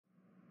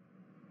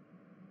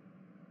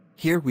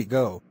Here we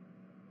go.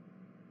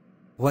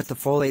 What the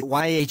full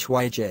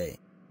YHYJ?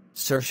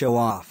 Sir, show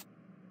off.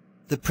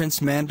 The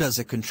Prince Man does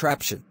a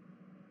contraption.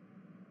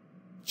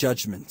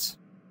 Judgments.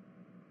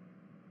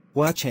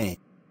 Watch ain't.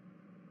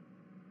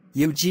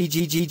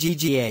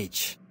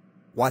 UGGGGGH.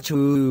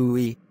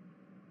 Whoooooohohooooui.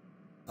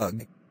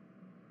 Ugh.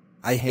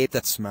 I hate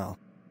that smell.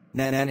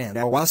 Na na na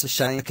na wasa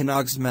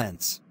shankanogs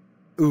ments.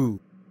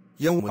 Ooh.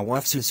 Yo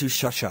wafsusu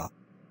shasha.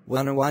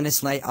 Wanna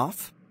slay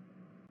off?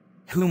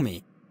 Who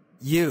me?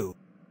 You.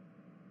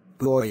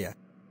 Goya.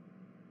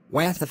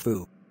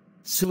 Wathafu.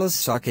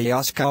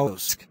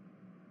 Sulasakayaskausk.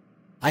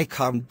 I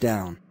calmed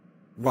down.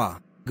 Wah,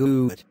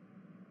 good.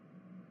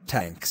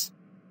 Tanks.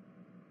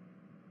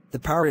 The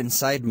power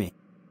inside me.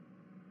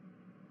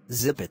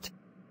 Zip it.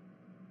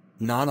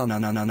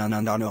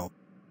 No.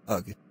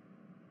 Ugh.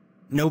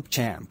 Nope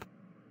champ.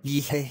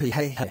 Yee.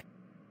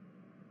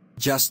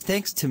 Just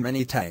thanks to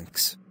many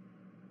tanks.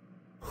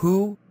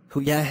 Who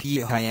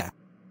yeah.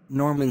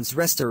 Norman's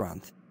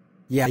restaurant.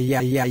 Yeah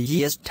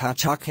yes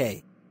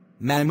tachake.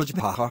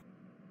 Mamajpaha.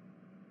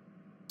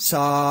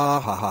 Sa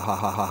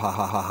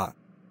ha.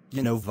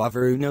 You know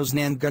Vavarunos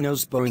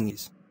Nanganos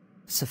Boingis.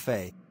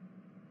 Safe.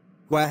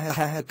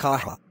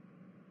 Wahahakaha.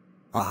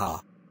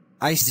 Aha.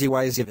 I see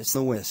why give us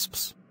the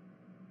wisps.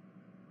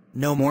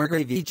 No more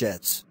gravy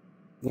jets.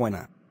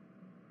 Wanna.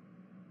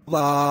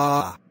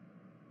 Wah.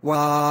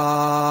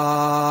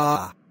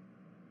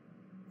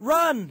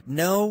 Run!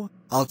 No,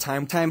 I'll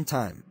time.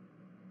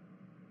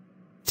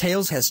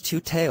 Tails has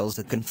two tails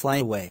that can fly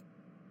away.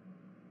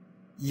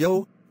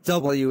 Yo,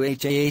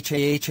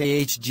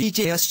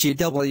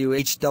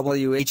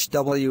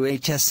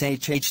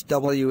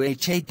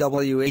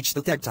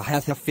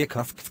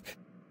 WHAHHGGSGWHWHWHWHSHHWHHWH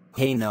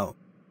Hey no.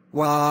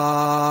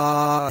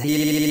 Wahoo.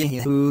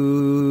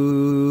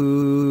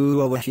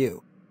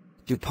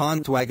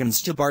 DuPont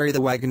wagons Jabari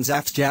the wagons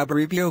after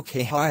Jabberibio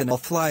and I'll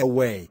fly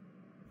away.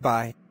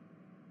 Bye.